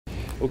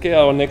Okay,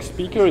 our next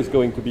speaker is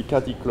going to be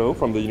Clow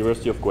from the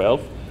University of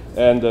Guelph,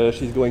 and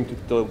she's going to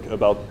talk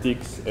about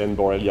ticks and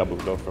Borrelia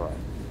burgdorferi.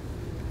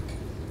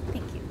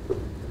 Thank you.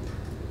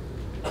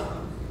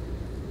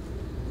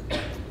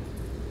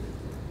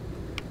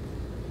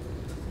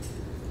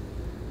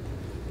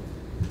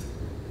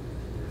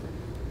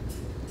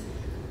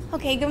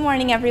 Okay, good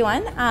morning,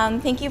 everyone.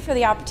 Thank you for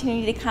the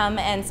opportunity to come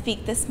and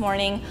speak this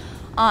morning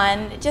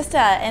on just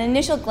an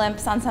initial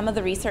glimpse on some of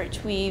the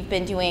research we've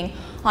been doing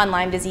on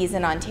Lyme disease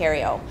in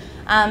Ontario.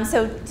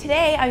 So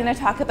today I'm going to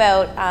talk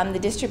about the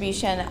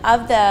distribution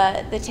of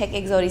the tick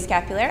Ixodes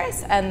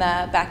scapularis and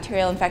the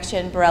bacterial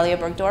infection Borrelia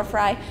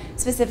burgdorferi,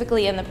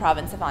 specifically in the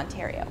province of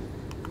Ontario.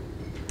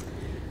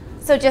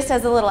 So just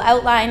as a little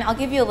outline, I'll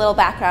give you a little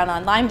background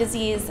on Lyme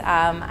disease.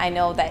 I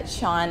know that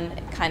Sean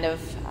kind of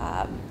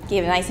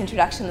gave a nice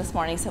introduction this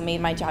morning, so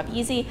made my job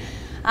easy.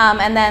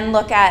 And then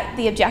look at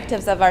the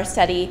objectives of our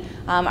study,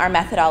 our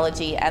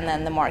methodology, and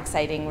then the more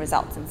exciting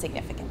results and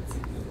significance.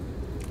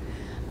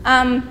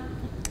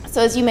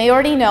 So as you may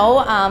already know,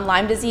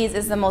 Lyme disease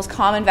is the most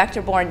common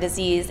vector-borne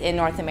disease in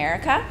North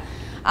America.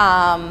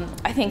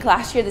 I think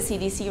last year the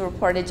CDC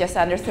reported just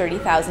under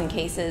 30,000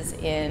 cases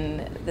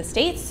in the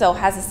States, so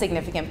has a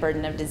significant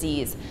burden of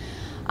disease.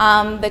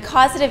 The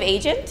causative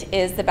agent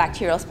is the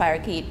bacterial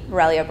spirochete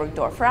Borrelia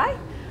burgdorferi.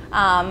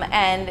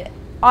 And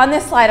on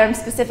this slide, I'm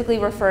specifically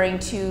referring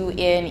to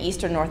in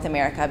Eastern North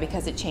America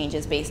because it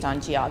changes based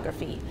on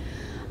geography.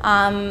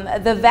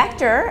 The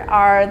vector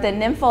are the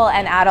nymphal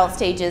and adult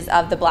stages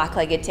of the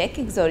black-legged tick,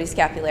 Ixodes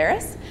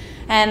scapularis.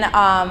 And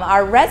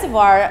our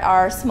reservoir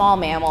are small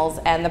mammals,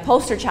 and the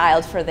poster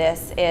child for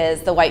this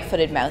is the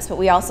white-footed mouse, but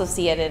we also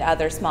see it in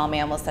other small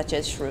mammals such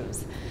as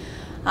shrews.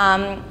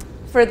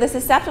 For the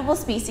susceptible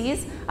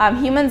species,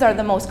 humans are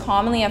the most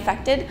commonly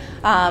affected.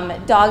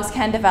 Dogs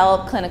can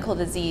develop clinical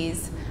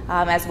disease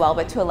as well,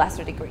 but to a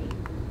lesser degree.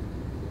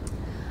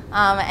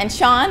 And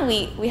Sean,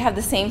 we have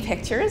the same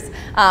pictures,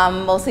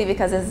 mostly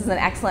because this is an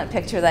excellent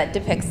picture that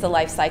depicts the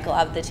life cycle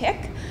of the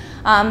tick.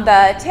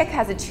 The tick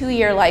has a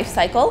 2-year life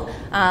cycle,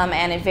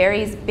 and it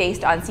varies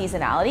based on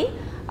seasonality.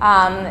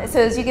 So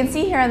as you can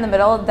see here in the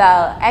middle,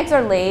 the eggs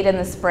are laid in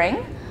the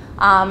spring,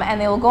 and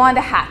they will go on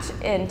to hatch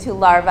into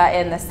larvae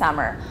in the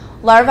summer.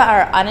 Larvae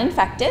are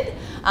uninfected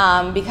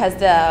because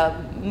the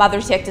mother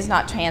tick does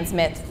not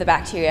transmit the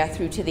bacteria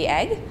through to the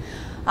egg.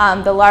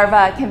 The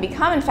larva can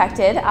become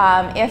infected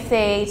if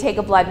they take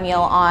a blood meal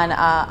on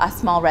a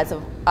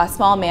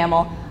small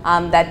mammal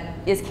that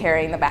is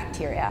carrying the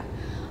bacteria.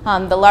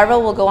 The larva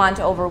will go on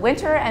to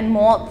overwinter and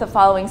molt the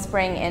following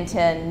spring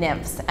into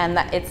nymphs, and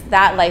it's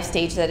that life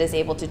stage that is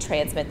able to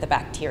transmit the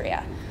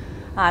bacteria.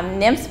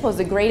 Nymphs pose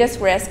the greatest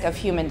risk of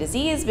human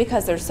disease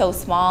because they're so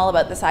small,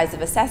 about the size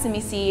of a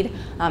sesame seed.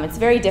 It's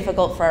very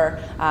difficult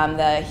for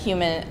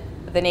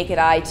the naked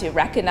eye to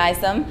recognize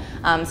them,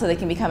 so they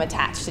can become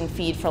attached and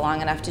feed for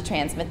long enough to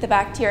transmit the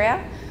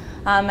bacteria.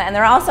 And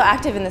they're also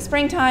active in the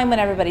springtime when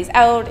everybody's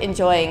out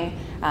enjoying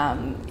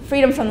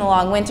freedom from the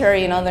long winter.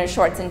 You know, they're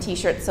shorts and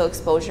t-shirts, so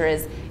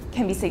exposure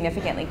can be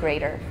significantly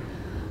greater.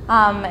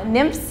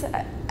 Nymphs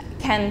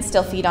can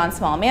still feed on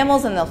small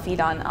mammals, and they'll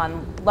feed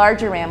on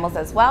larger mammals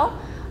as well.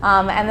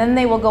 And then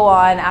they will go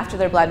on after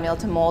their blood meal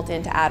to molt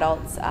into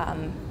adults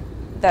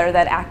that are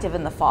then active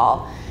in the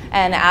fall.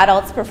 And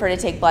adults prefer to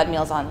take blood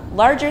meals on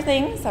larger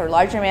things, or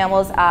larger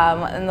mammals,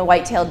 and the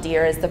white-tailed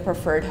deer is the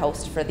preferred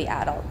host for the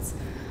adults.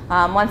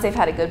 Once they've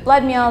had a good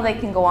blood meal, they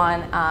can go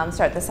on,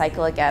 start the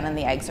cycle again, and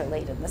the eggs are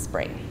laid in the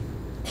spring.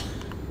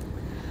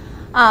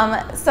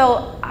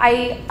 So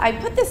I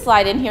put this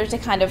slide in here to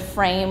kind of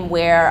frame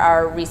where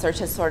our research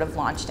has sort of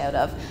launched out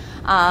of.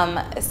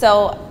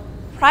 So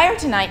prior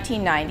to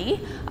 1990,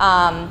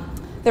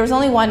 there was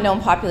only one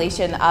known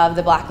population of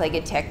the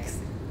black-legged ticks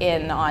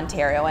in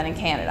Ontario and in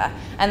Canada,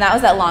 and that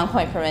was at Long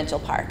Point Provincial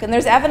Park. And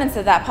there's evidence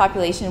that that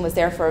population was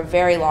there for a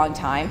very long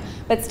time,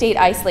 but stayed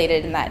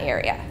isolated in that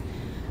area.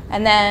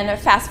 And then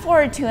fast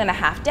forward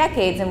 2.5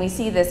 decades, and we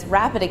see this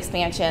rapid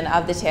expansion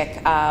of the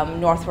tick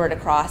northward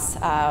across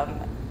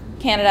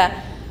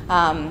Canada,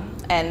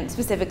 and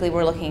specifically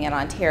we're looking at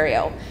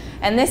Ontario.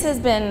 And this has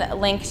been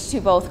linked to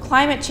both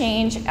climate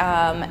change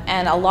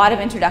and a lot of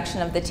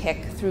introduction of the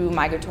tick through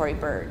migratory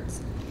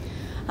birds.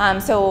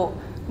 So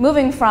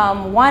moving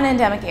from one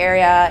endemic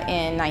area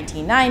in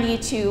 1990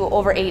 to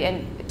over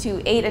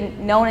eight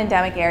known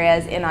endemic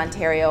areas in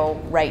Ontario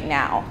right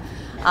now.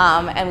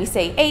 And we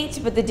say 8,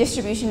 but the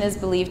distribution is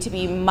believed to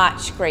be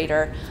much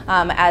greater,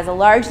 as a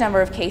large number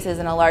of cases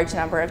and a large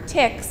number of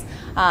ticks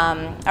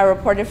are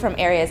reported from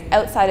areas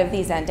outside of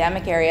these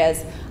endemic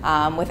areas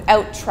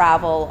without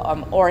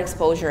travel or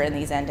exposure in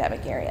these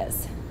endemic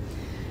areas.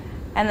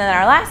 And then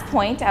our last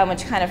point,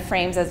 which kind of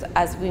frames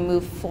as we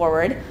move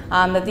forward,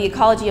 that the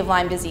ecology of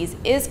Lyme disease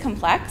is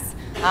complex.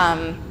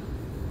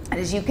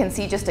 As you can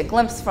see, just a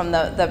glimpse from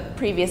the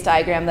previous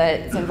diagram, that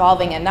it's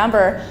involving a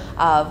number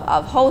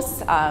of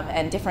hosts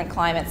and different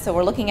climates. So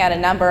we're looking at a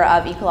number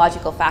of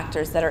ecological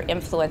factors that are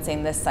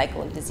influencing this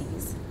cycle of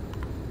disease.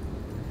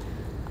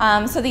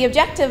 So the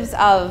objectives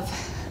of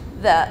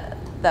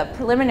the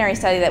preliminary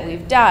study that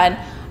we've done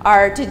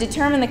are to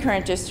determine the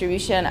current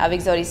distribution of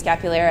Ixodes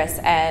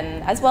scapularis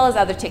and as well as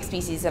other tick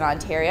species in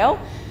Ontario,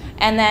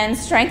 and then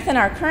strengthen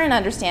our current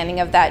understanding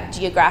of that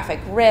geographic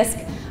risk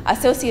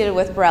associated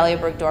with Borrelia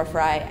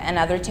burgdorferi and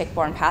other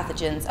tick-borne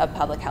pathogens of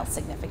public health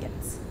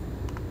significance.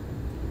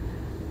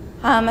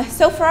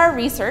 So for our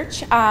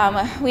research,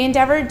 we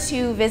endeavored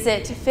to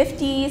visit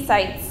 50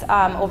 sites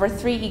over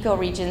 3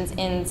 ecoregions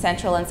in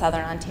central and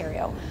southern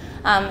Ontario.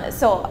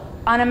 So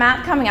on a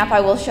map coming up, I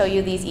will show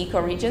you these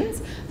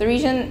ecoregions.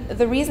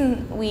 The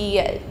reason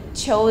we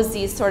chose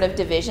these sort of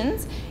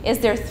divisions is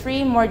there are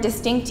 3 more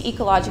distinct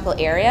ecological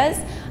areas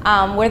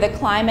where the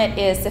climate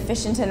is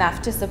sufficient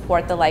enough to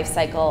support the life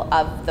cycle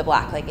of the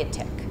black-legged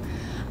tick.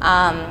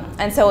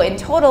 And so in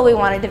total, we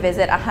wanted to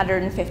visit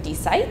 150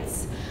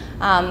 sites.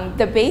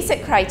 The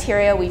basic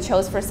criteria we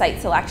chose for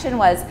site selection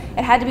was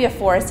it had to be a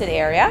forested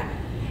area.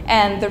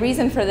 And the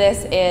reason for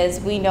this is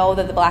we know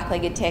that the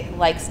black-legged tick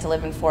likes to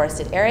live in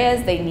forested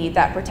areas. They need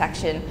that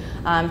protection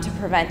to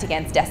prevent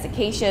against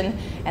desiccation,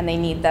 and they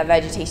need the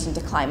vegetation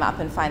to climb up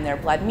and find their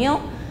blood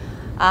meal.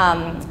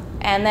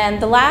 And then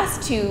the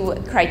last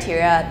 2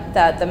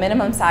 criteria, the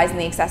minimum size and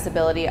the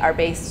accessibility, are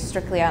based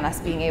strictly on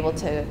us being able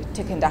to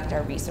conduct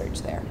our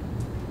research there.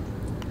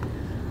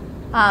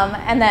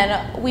 And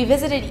then we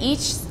visited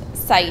each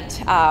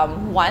site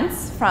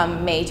once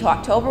from May to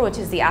October, which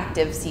is the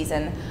active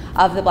season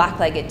of the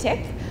black-legged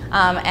tick.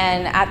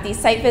 And at these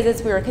site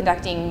visits, we were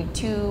conducting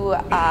two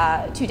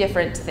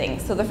different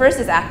things. So the first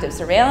is active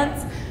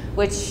surveillance,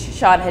 which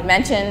Sean had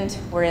mentioned.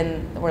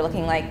 We're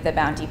looking like the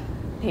Bounty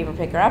paper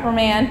picker upper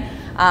man.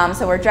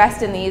 So we're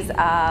dressed in these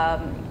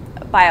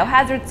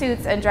biohazard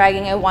suits and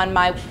dragging a 1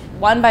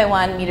 by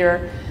 1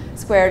 meter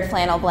squared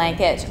flannel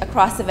blanket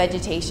across the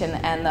vegetation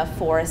and the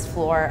forest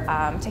floor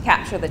to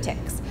capture the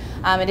ticks.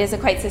 It is a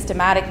quite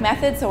systematic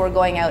method, so we're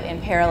going out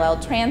in parallel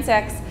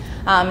transects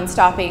and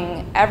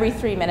stopping every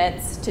 3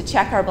 minutes to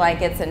check our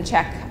blankets and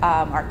check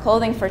our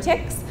clothing for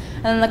ticks.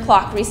 And then the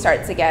clock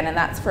restarts again, and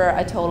that's for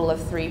a total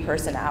of 3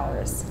 person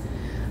hours.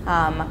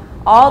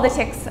 All the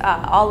ticks,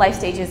 all life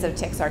stages of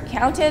ticks are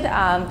counted.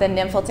 The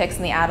nymphal ticks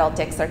and the adult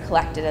ticks are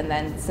collected and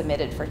then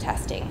submitted for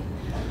testing.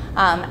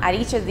 At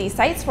each of these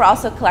sites, we're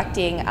also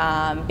collecting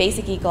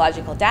basic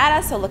ecological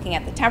data, so looking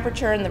at the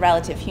temperature and the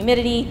relative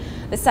humidity,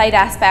 the site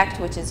aspect,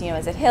 which is,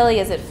 is it hilly,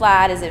 is it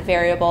flat, is it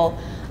variable,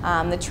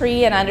 the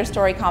tree and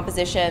understory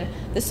composition,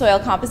 the soil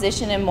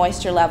composition and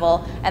moisture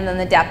level, and then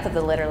the depth of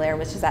the litter layer,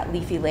 which is that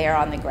leafy layer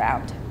on the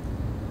ground.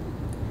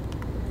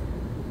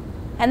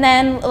 And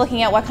then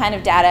looking at what kind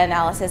of data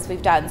analysis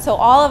we've done. So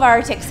all of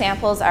our tick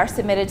samples are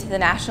submitted to the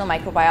National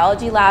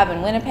Microbiology Lab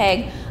in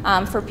Winnipeg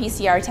for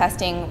PCR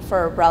testing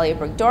for Borrelia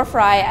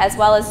burgdorferi, as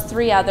well as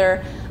 3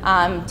 other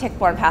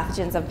tick-borne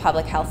pathogens of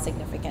public health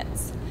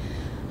significance.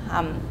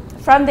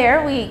 From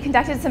there, we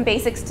conducted some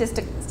basic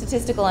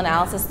statistical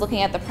analysis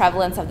looking at the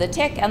prevalence of the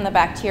tick and the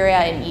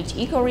bacteria in each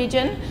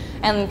ecoregion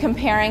and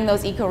comparing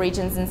those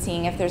ecoregions and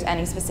seeing if there's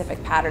any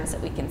specific patterns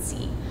that we can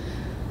see.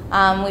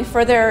 We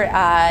further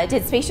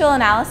did spatial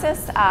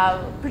analysis,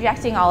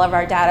 projecting all of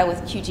our data with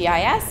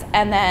QGIS,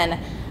 and then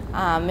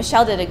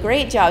Michelle did a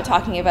great job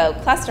talking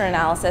about cluster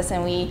analysis,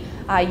 and we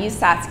used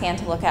SAT-SCAN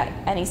to look at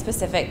any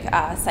specific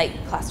site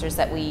clusters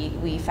that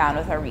we found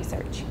with our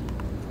research.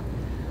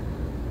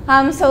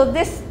 So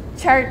this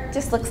chart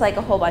just looks like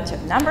a whole bunch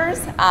of numbers,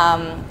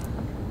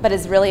 but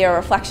is really a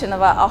reflection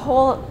of a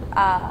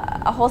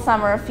whole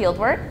summer of field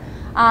work.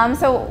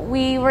 So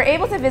we were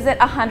able to visit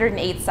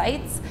 108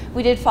 sites.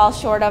 We did fall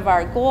short of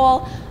our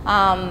goal.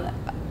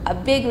 A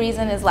big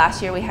reason is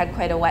last year we had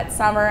quite a wet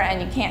summer,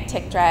 and you can't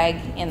tick drag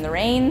in the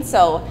rain.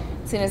 So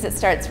as soon as it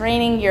starts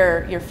raining,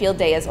 your field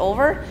day is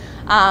over.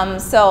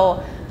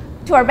 So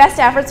to our best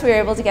efforts, we were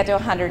able to get to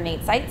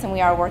 108 sites, and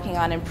we are working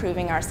on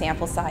improving our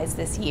sample size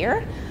this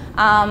year.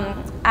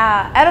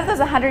 Out of those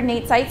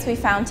 108 sites, we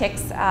found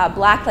ticks,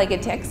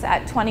 black-legged ticks,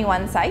 at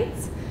 21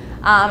 sites.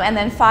 And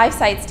then 5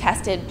 sites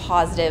tested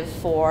positive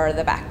for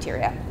the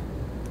bacteria.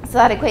 So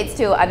that equates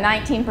to a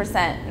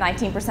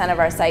 19% of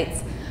our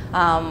sites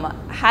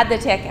had the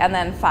tick, and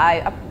then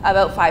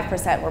about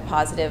 5% were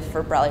positive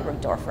for Borrelia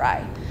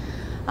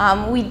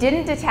burgdorferi. We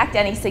didn't detect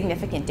any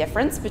significant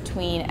difference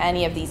between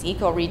any of these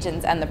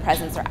ecoregions and the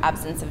presence or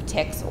absence of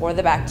ticks or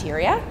the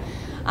bacteria.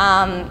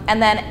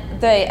 And then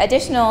the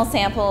additional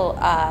sample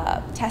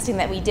testing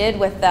that we did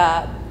with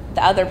the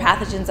other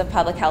pathogens of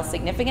public health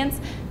significance,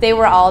 they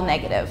were all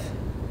negative.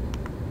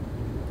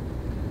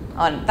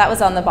 That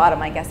was on the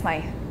bottom, I guess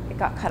it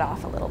got cut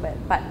off a little bit.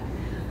 But,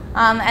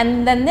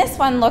 and then this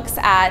one looks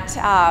at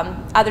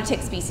other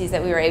tick species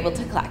that we were able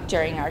to collect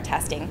during our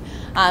testing.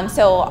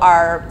 So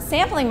our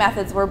sampling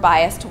methods were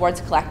biased towards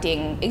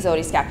collecting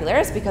Ixodes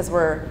scapularis because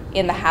we're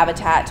in the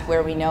habitat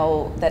where we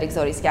know that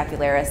Ixodes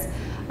scapularis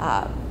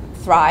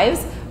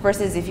thrives,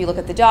 versus if you look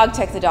at the dog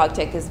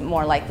tick is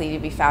more likely to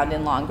be found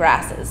in long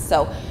grasses.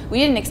 So we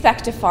didn't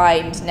expect to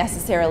find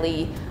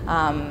necessarily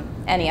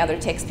any other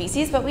tick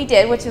species, but we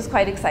did, which is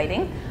quite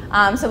exciting.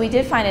 So we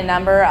did find a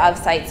number of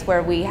sites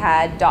where we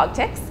had dog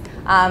ticks,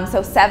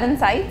 so 7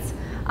 sites.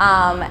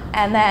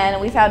 And then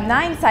we found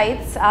 9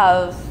 sites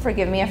of,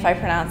 forgive me if I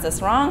pronounce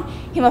this wrong,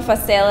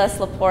 Haemaphysalis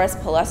leporus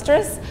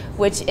palustris,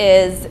 which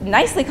is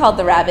nicely called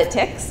the rabbit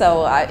tick,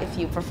 so if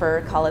you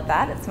prefer, call it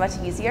that, it's much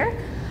easier.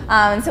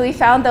 And so we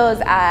found those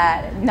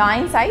at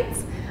 9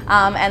 sites,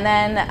 and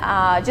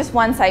then just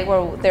 1 site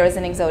where there was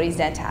an Ixodes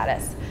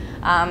dentatus.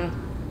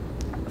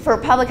 For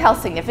public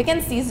health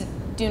significance, these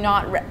do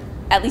not,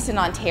 at least in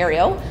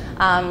Ontario,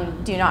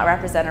 do not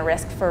represent a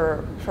risk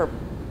for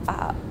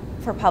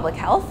public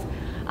health.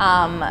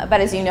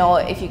 But as you know,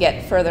 if you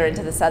get further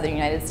into the southern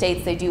United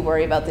States, they do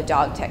worry about the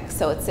dog tick,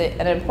 so it's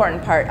an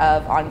important part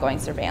of ongoing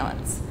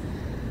surveillance.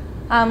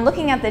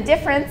 Looking at the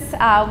difference,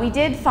 we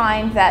did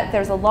find that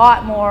there's a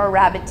lot more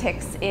rabbit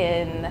ticks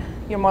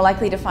you're more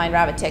likely to find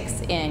rabbit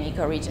ticks in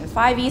ecoregion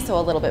 5E, so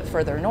a little bit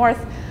further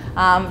north,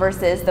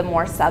 versus the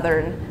more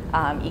southern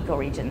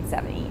ecoregion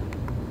 7E.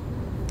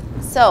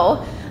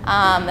 So,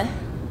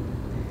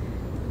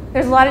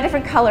 there's a lot of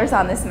different colors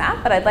on this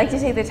map, but I'd like to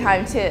take the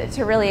time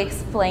to really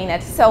explain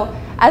it. So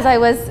as I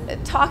was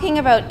talking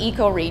about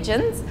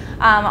ecoregions,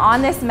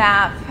 on this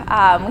map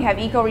we have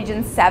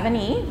ecoregion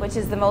 7E, which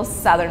is the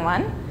most southern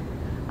one,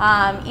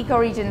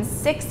 ecoregion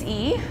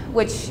 6E,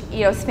 which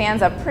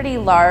spans a pretty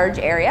large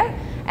area,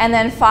 and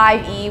then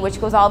 5E,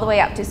 which goes all the way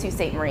up to Sault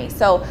Ste. Marie.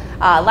 So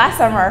last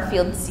summer our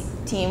field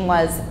team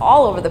was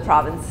all over the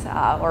province,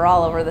 or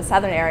all over the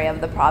southern area of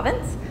the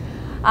province.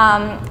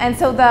 And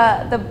so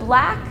the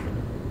black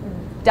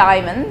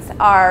diamonds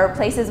are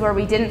places where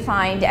we didn't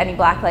find any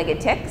black-legged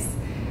ticks.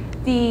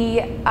 The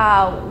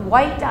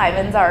white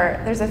diamonds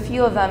there's a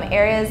few of them,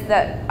 areas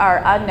that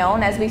are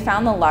unknown, as we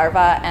found the larvae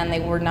and they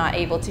were not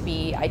able to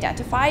be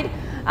identified.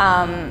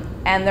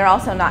 And they're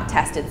also not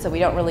tested, so we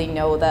don't really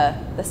know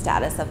the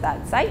status of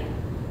that site.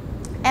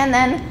 And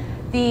then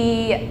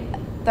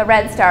the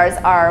red stars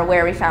are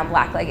where we found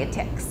black-legged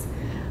ticks.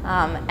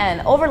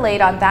 And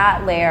overlaid on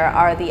that layer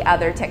are the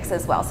other ticks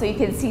as well. So you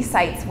can see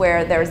sites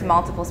where there's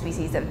multiple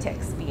species of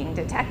ticks being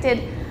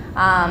detected.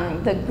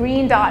 The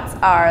green dots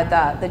are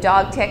the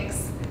dog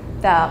ticks,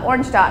 the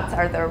orange dots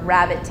are the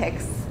rabbit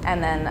ticks,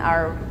 and then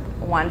our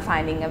one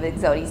finding of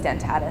Ixodes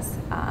dentatus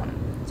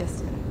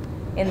just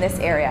in this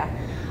area.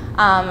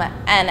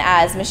 And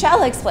as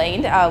Michelle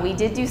explained, we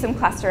did do some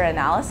cluster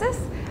analysis.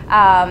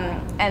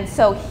 And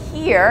so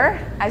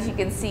here, as you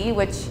can see,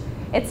 which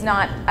it's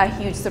not a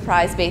huge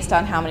surprise based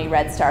on how many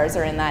red stars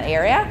are in that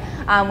area.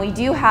 We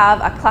do have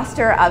a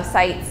cluster of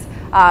sites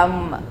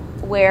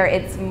where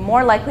it's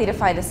more likely to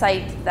find a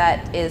site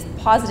that is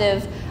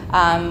positive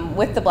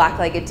with the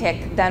black-legged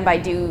tick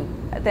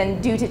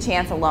than due to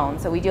chance alone.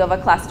 So we do have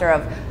a cluster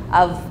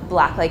of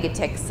black-legged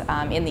ticks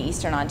in the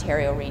Eastern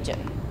Ontario region.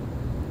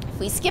 If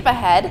we skip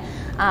ahead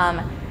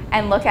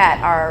and look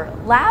at our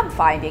lab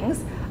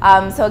findings,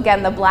 so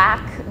again, the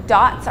black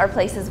dots are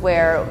places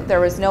where there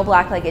was no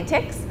black-legged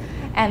ticks.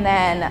 And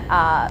then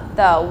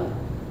the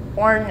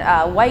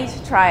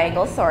white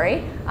triangles,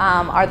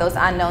 are those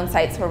unknown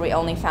sites where we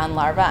only found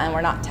larvae, and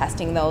we're not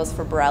testing those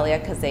for Borrelia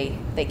because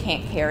they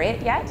can't carry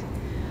it yet.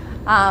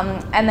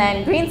 And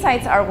then green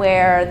sites are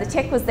where the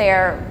tick was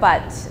there,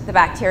 but the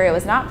bacteria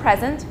was not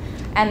present.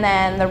 And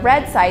then the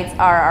red sites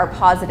are our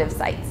positive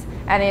sites.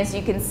 And as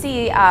you can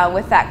see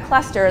with that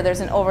cluster, there's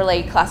an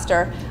overlaid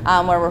cluster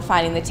where we're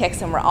finding the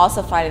ticks, and we're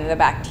also finding the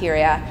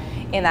bacteria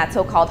in that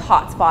so-called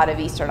hotspot of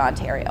Eastern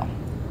Ontario.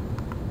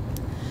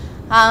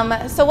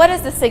 So what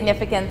is the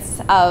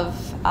significance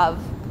of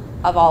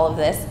all of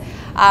this?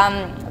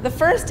 The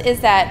first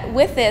is that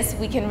with this,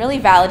 we can really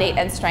validate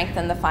and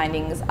strengthen the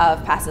findings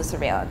of passive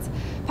surveillance.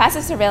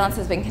 Passive surveillance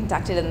has been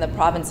conducted in the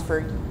province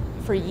for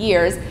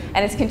years,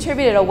 and it's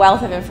contributed a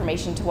wealth of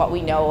information to what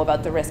we know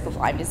about the risk of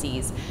Lyme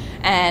disease.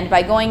 And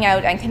by going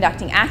out and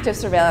conducting active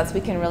surveillance, we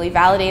can really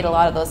validate a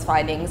lot of those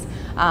findings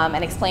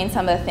and explain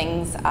some of the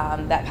things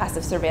that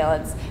passive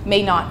surveillance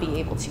may not be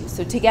able to.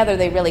 So together,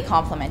 they really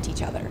complement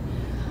each other.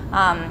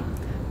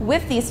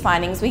 With these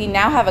findings, we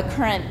now have a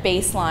current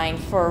baseline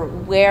for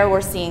where we're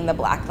seeing the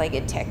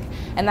black-legged tick.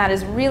 And that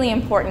is really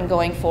important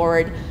going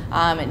forward,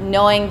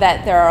 knowing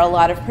that there are a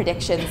lot of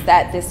predictions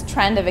that this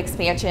trend of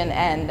expansion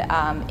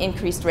and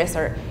increased risk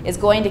is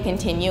going to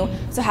continue.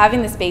 So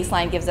having this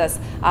baseline gives us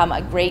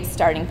a great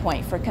starting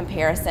point for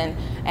comparison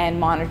and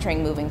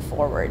monitoring moving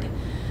forward.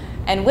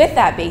 And with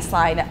that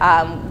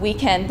baseline, we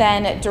can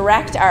then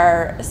direct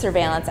our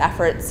surveillance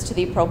efforts to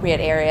the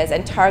appropriate areas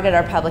and target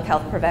our public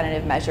health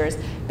preventative measures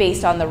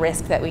based on the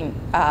risk that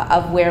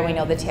of where we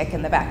know the tick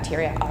and the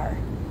bacteria are.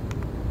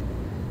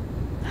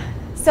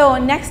 So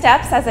next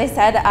steps, as I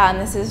said,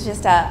 this is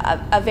just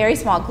a very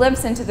small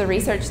glimpse into the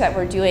research that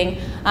we're doing.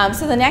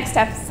 So the next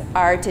steps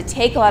are to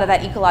take a lot of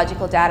that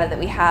ecological data that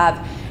we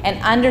have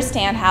and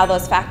understand how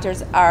those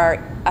factors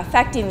are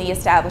affecting the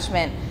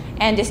establishment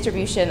and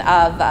distribution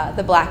of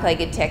the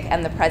black-legged tick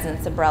and the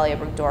presence of Borrelia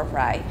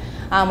burgdorferi.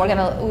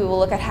 We will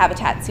look at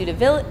habitat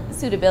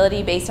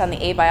suitability based on the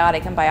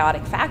abiotic and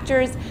biotic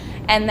factors,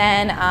 and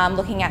then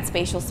looking at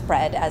spatial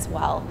spread as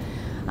well.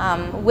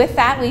 With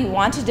that, we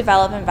want to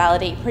develop and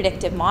validate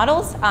predictive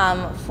models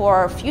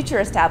for future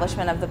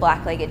establishment of the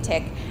black-legged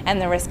tick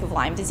and the risk of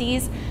Lyme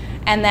disease.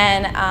 and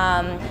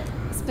then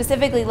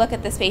specifically look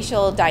at the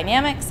spatial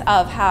dynamics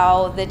of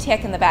how the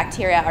tick and the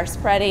bacteria are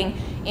spreading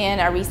in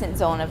a recent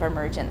zone of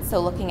emergence. So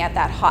looking at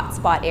that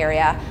hotspot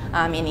area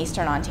in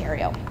Eastern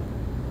Ontario.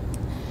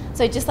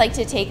 So I'd just like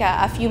to take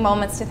a few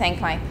moments to thank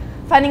my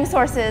funding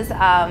sources,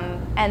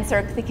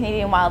 NSERC, the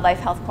Canadian Wildlife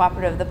Health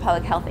Cooperative, the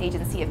Public Health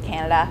Agency of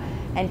Canada,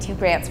 and 2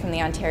 grants from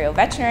the Ontario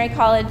Veterinary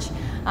College.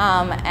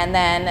 And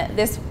then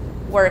this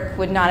work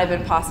would not have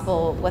been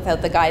possible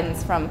without the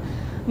guidance from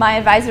my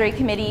advisory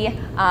committee,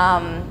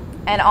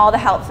 and all the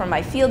help from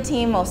my field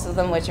team, most of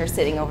them which are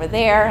sitting over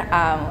there.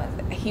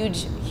 A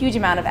huge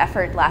amount of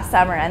effort last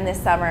summer and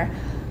this summer.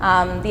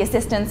 The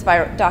assistance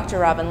by Dr.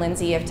 Robin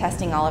Lindsay of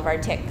testing all of our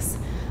ticks.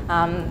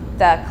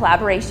 The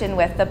collaboration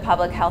with the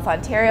Public Health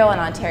Ontario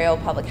and Ontario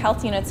Public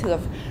Health Units, who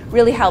have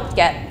really helped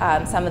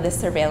get some of this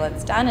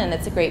surveillance done, and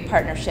it's a great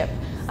partnership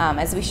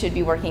as we should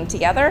be working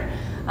together.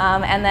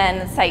 And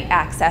then site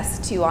access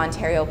to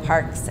Ontario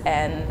parks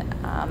and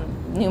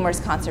numerous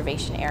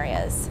conservation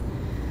areas.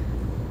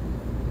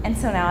 And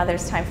so now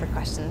there's time for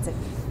questions.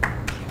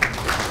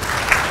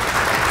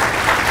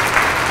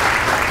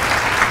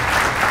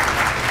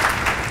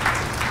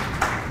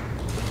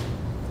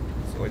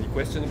 So any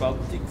question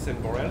about ticks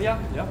and Borrelia?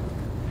 Yeah?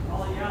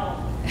 I'll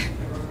yell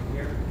over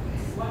here.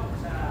 What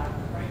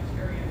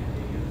criteria did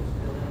you use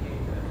to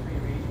delineate the 3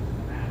 regions in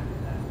the map?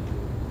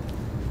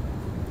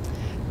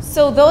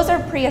 So those are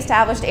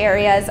pre-established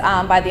areas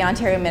by the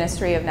Ontario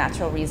Ministry of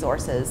Natural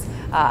Resources.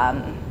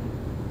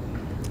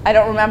 I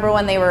don't remember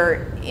when they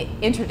were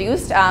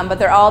introduced, but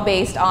they're all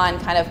based on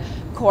kind of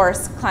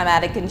coarse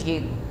climatic and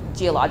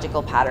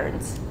geological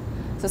patterns.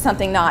 So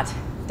something not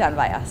done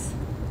by us.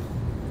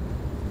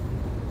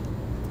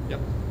 Yep.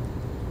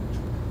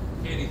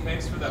 Katie,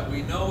 thanks for that.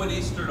 We know in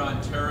Eastern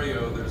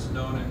Ontario there's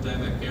known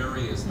endemic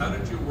areas. How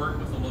did you work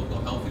with the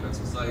local health units?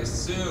 Because I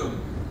assume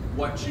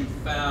what you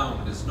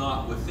found is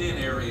not within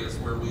areas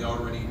where we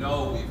already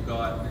know we've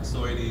got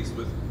Ixodes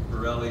with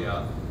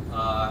Borrelia.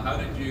 How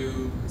did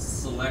you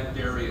select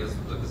areas?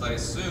 Because I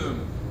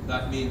assume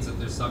that means that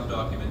there's some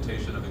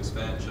documentation of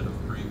expansion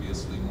of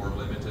previously more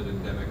limited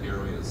endemic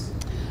areas.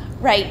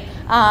 Right.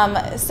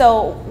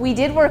 So we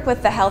did work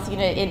with the health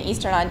unit in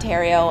Eastern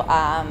Ontario,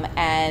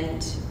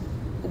 and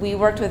we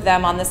worked with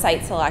them on the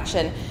site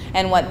selection.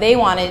 And what they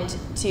wanted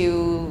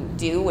to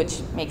do,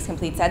 which makes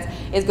complete sense,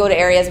 is go to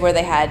areas where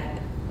they had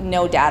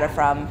no data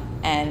from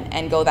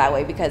and go that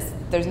way, because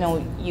there's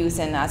no use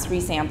in us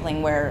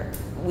resampling where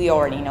we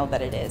already know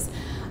that it is.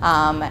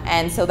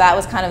 And so that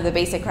was kind of the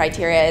basic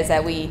criteria, is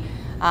that we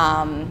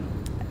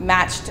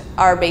matched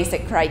our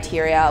basic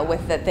criteria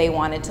with that they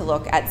wanted to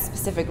look at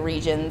specific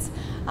regions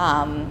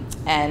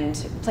and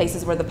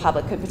places where the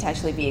public could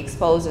potentially be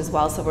exposed as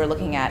well. So we're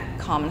looking at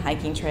common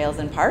hiking trails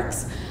and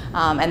parks,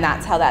 and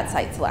that's how that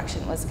site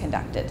selection was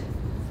conducted.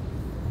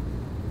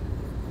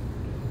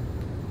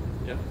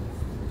 Yeah.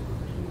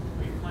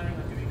 Are you planning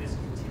on doing this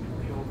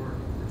continually over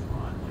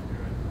time, like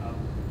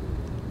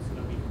so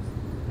that we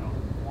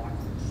watch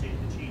the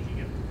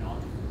changing of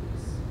technology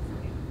for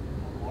these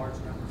large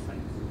number of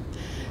sites?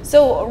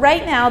 So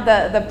right now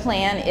the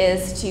plan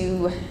is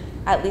to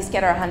at least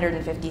get our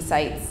 150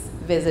 sites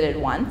visited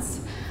once.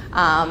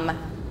 I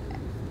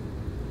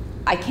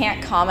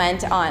can't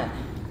comment on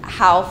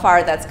how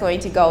far that's going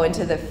to go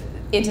into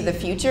the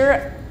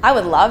future. I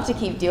would love to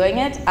keep doing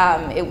it.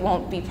 It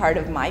won't be part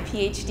of my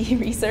PhD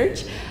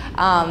research.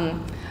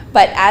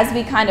 But as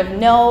we kind of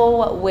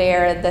know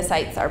where the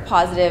sites are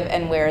positive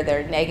and where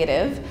they're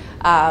negative,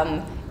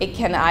 it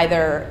can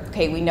either,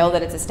 okay, we know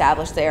that it's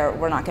established there,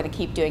 we're not going to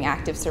keep doing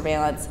active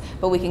surveillance,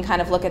 but we can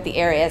kind of look at the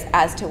areas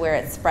as to where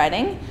it's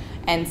spreading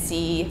and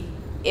see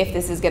if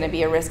this is going to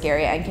be a risk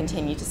area and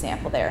continue to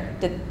sample there.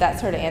 Did that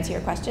sort of answer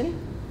your question?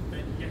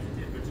 Yes, it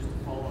did, but just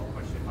a follow-up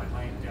question if I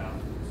might.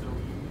 So you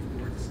used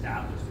the word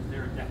established. Is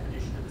there a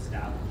definition of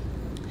established?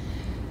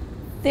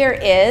 There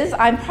is.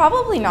 I'm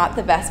probably not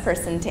the best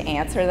person to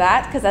answer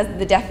that, because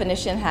the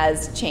definition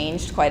has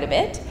changed quite a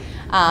bit.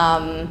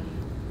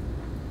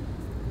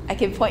 I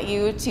can point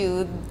you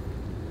to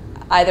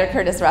either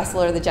Curtis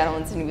Russell or the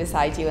gentleman sitting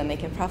beside you, and they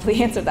can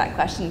probably answer that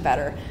question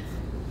better.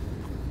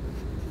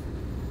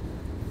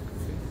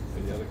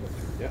 Any other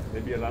questions? Yeah,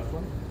 maybe a last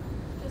one?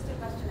 Just a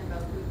question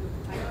about,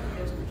 I know that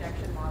there's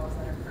projection models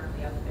that are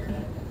currently out there that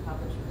have been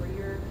published. Were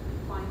your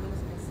findings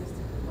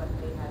consistent with what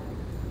they had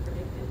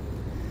predicted?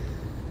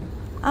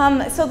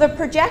 So the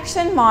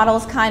projection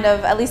models kind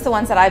of, at least the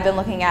ones that I've been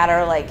looking at,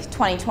 are like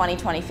 2020,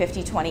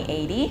 2050,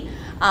 2080.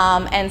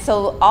 And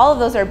so all of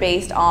those are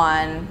based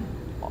on,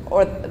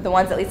 or the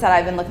ones at least that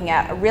I've been looking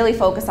at, really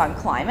focus on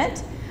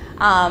climate.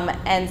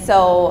 And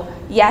so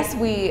yes,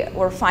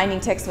 we're finding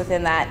ticks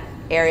within that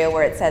area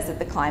where it says that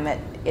the climate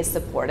is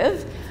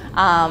supportive.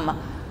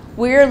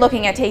 We're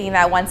looking at taking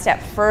that one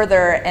step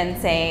further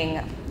and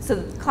saying,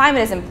 so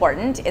climate is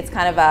important. It's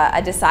kind of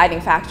a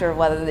deciding factor of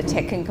whether the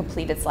tick can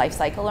complete its life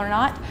cycle or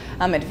not.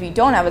 And if you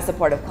don't have a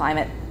supportive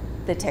climate,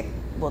 the tick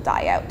will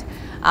die out.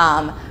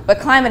 But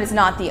climate is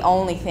not the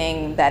only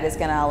thing that is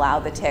going to allow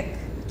the tick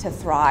to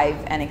thrive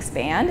and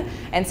expand.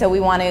 And so we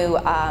want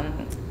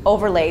to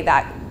overlay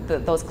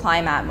those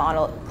climate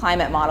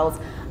models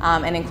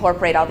and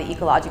incorporate all the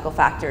ecological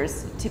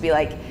factors to be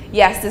like,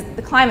 yes,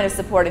 the climate is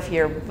supportive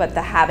here, but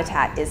the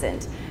habitat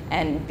isn't,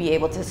 and be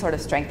able to sort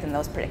of strengthen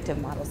those predictive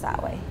models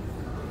that way.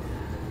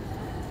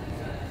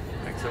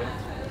 Thanks a lot.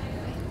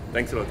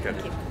 Thanks a lot, Kat.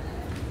 Thank you.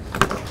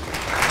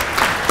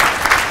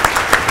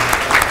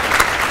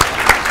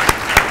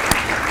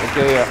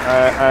 Okay,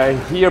 I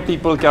hear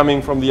people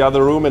coming from the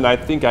other room, and I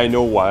think I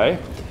know why.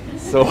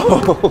 So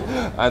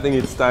I think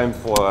it's time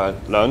for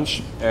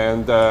lunch,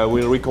 and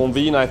we'll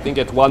reconvene, I think,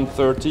 at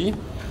 1:30.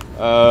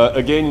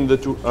 Again, in the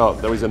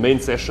there is a main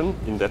session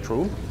in that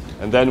room,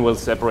 and then we'll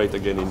separate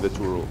again in the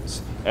two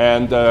rooms.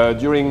 And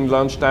during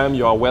lunchtime,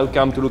 you are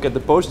welcome to look at the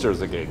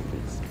posters again, please.